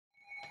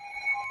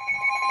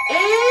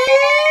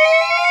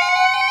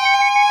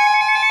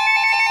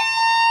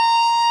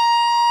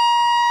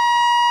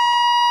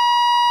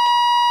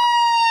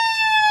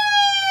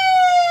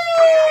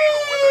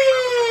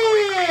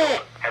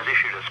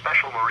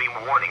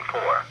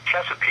4.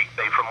 Chesapeake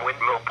Bay from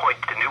Windmill Point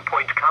to New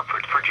Point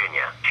Comfort,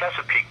 Virginia.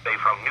 Chesapeake Bay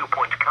from New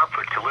Point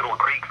Comfort to Little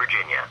Creek,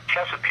 Virginia.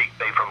 Chesapeake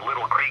Bay from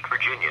Little Creek,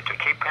 Virginia to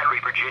Cape Henry,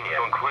 Virginia,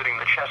 including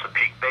the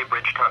Chesapeake Bay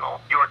Bridge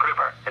Tunnel, York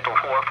River, until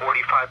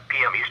 4:45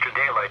 p.m. Eastern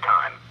Daylight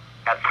Time.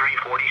 At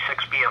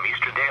 3:46 p.m.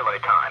 Eastern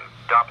Daylight Time,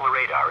 Doppler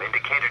radar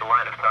indicated a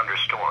line of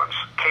thunderstorms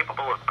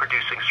capable of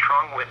producing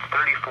strong winds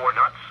 34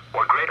 knots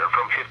or greater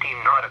from 15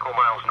 nautical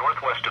miles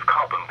northwest of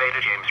Cobham Bay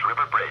to James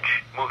River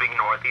Bridge, moving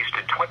northeast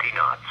at 20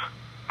 knots.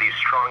 These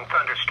strong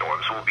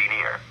thunderstorms will be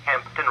near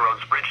Hampton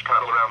Roads Bridge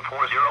Tunnel around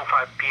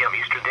 4:05 p.m.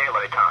 Eastern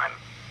Daylight Time.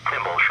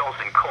 Thimble Shoals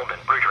and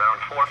Coleman Bridge around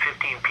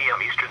 4:15 p.m.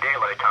 Eastern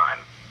Daylight Time.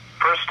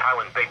 First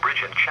Highland Bay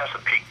Bridge and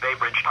Chesapeake Bay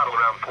Bridge Tunnel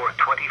around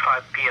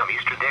 4:25 p.m.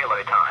 Eastern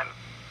Daylight Time.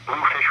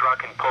 Bluefish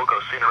Rock and Pogo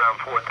Sin around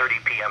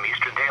 4:30 p.m.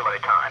 Eastern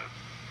Daylight Time.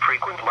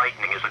 Frequent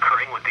lightning is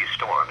occurring with these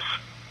storms.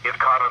 If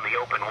caught on the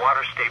open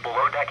water, stay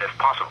below deck if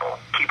possible.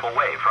 Keep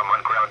away from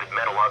ungrounded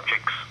metal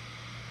objects,